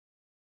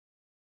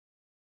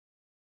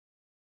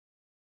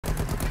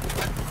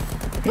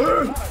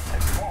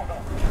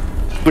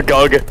The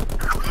gug.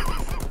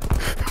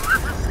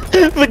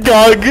 The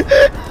gug.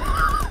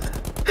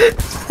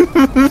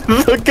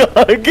 The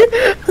gug.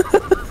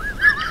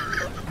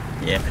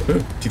 Yeah.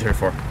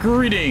 T-34.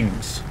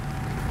 Greetings.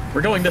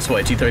 We're going this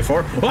way,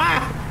 T-34.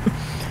 Ah!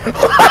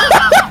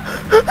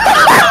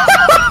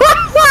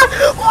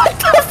 What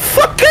the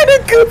fuck kind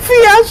of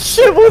goofy ass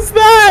shit was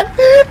that?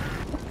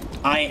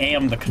 I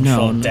am the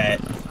control debt.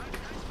 No.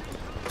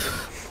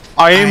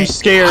 I am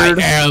scared.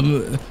 I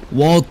am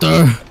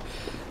Walter.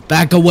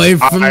 Back away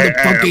from the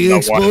fucking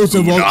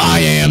explosive. I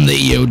am the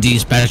EOD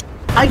special.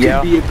 I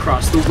could be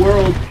across the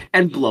world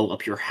and blow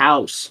up your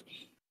house.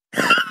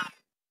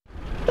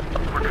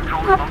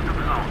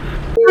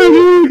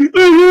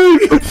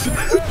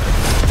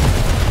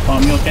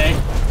 Bomb, you okay?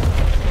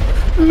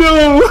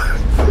 No.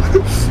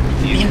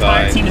 The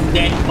entire team is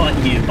dead but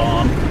you,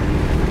 Bomb.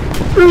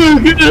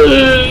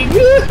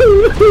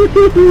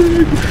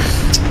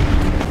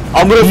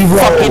 I'm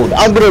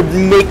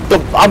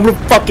gonna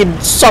fucking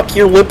suck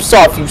your lips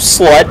off, you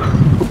slut.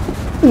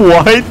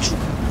 What?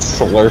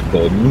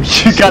 Slurping.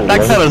 You got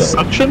that kind of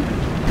suction?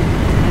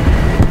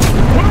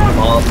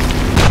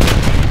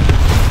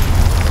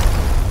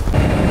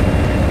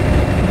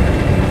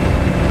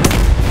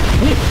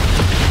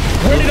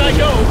 Where did I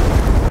go?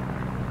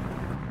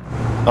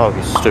 Oh,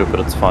 he's stupid,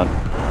 it's fine.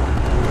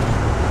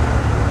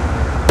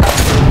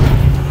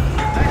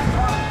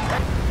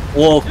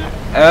 Well,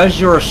 as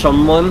you're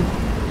someone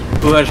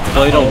who has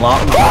played a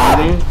lot of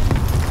Destiny,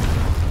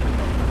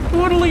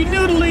 Oodly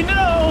noodly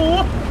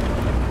no!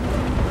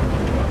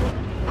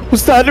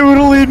 Was that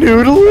oodly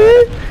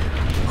noodly?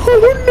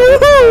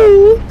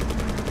 Oh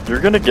no! You're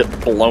gonna get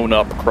blown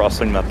up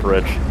crossing that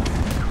bridge.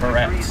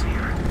 Correct.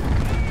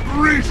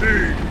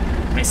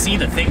 I see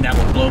the thing that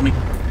will blow me.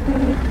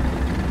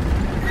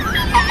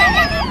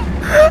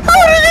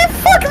 How did he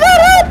fuck that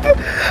up?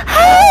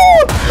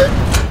 How?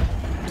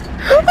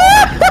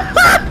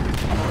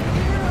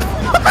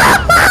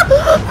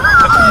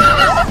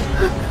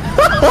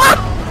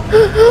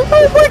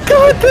 Oh my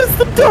god, this is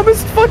the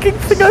dumbest fucking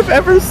thing I've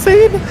ever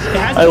seen!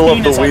 I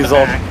love the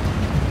weasel.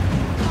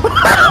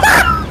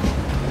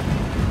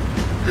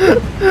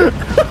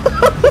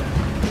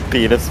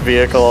 Penis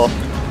vehicle.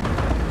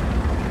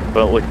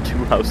 But like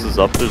 2 houses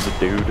up, there's a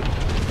dude.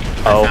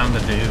 I found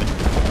the dude.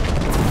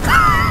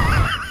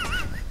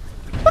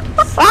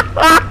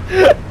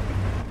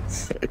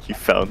 You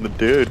found the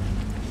dude.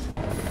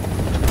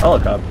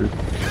 helicopter.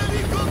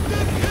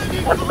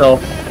 What the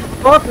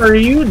fuck are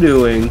you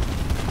doing?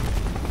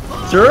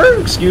 Sir,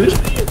 excuse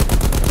me?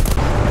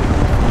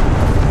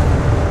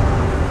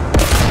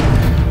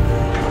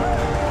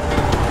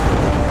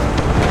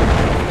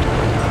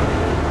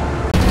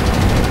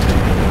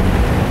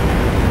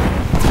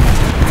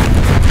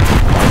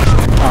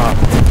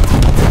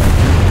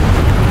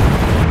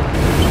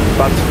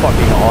 That's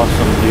fucking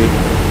awesome, dude.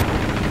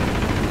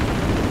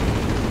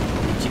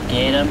 Did you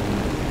get him?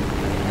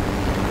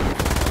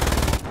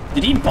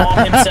 Did he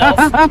bomb himself?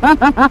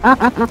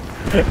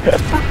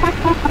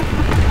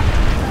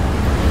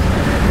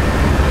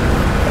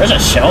 There's a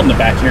shell in the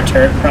back of your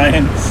turret,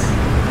 Ryan.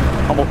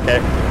 I'm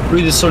okay.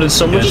 So did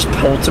someone just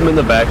pult him in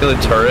the back of the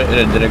turret and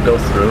it didn't go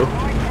through?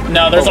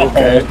 No, there's a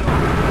hole.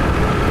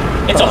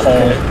 It's a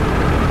hole.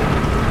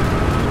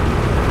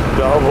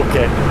 No, I'm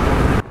okay.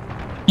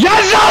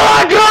 Я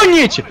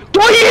залагонить!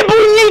 То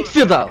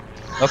ебуницы дал!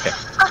 Okay.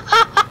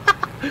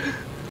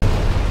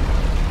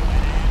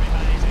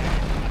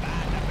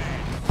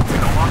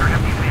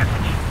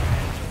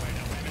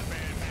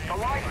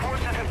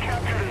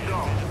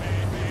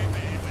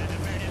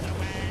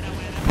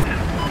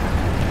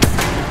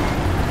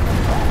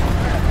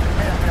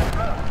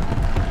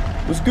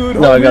 Was good.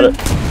 No, I got it.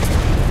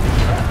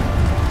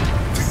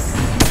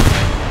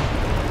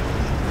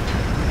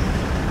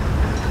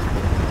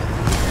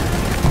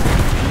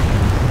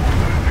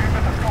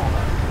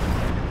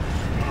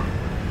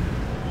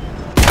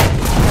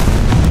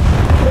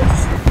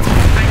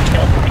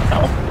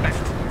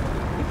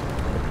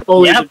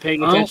 Always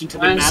paying attention to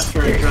the map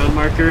for a drone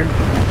marker.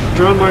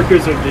 Drone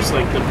markers are just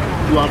like the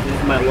love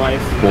of my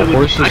life. Well,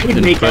 horses I can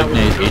can make out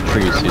impregnate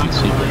entries in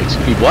secrets.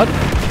 What?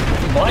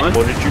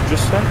 What did you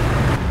just say?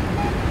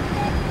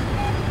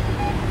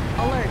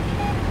 Alert.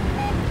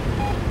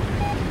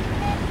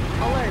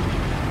 Alert.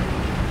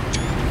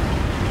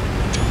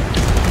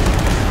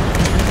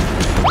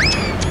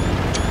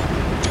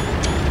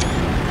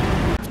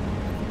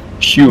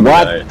 Shoot,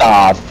 what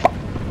the fuck?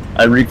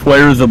 I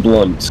require the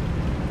blunt.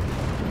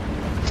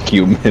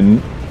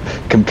 Human.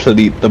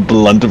 Complete the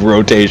blunt of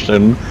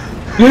rotation.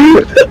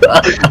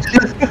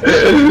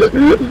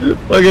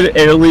 Like an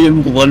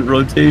alien blunt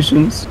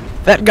rotations.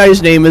 That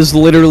guy's name is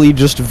literally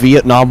just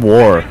Vietnam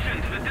War.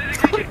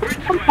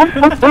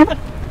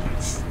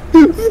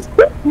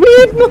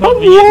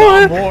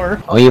 Vietnam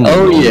War. Oh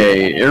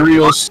yay,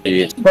 aerial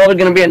sea. It's probably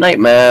gonna be a night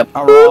map.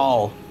 A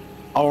roll.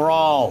 A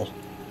roll.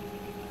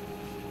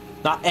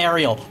 Not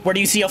Ariel. Where do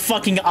you see a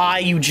fucking eye,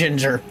 you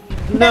ginger?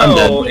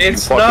 No,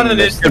 it's not an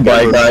issue.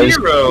 Goodbye, guys.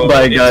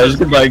 Goodbye, guys.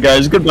 Goodbye,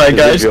 guys. Goodbye,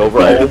 guys. Oh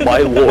my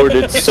lord,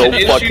 it's so an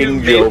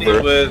fucking issue mainly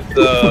Jover. with,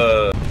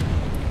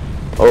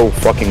 Oh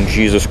fucking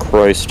Jesus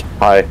Christ.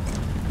 Hi.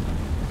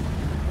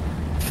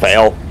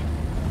 Fail.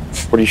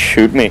 What do you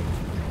shoot me?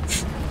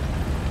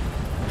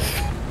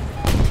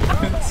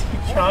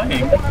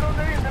 Trying.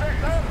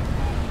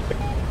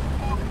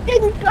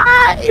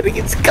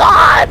 It's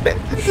gone!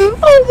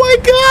 Oh my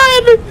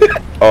god!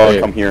 Oh,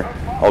 come here.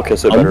 I'll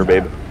kiss it better,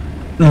 babe.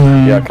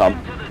 Yeah,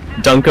 come.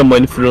 Danke,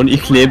 mein Freund.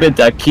 Ich liebe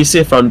der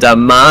Kisse von der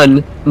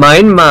Mann.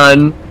 Mein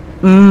Mann.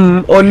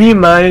 Only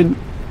mine.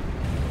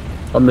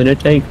 I'm gonna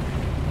take.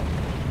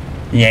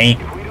 Yay.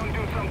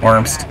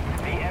 Wormst.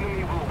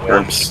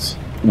 Worst.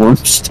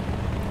 Worst.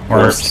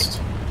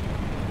 Worst.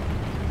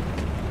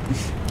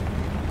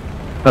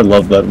 I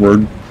love that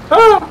word.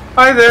 Oh,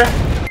 hi there.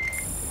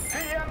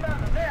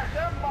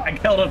 I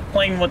killed a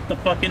plane with the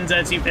fucking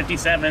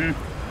ZC-57.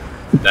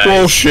 Nice.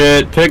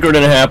 Bullshit. Picker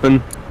didn't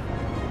happen.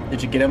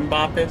 Did you get him,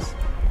 Boppis?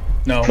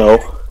 No. No.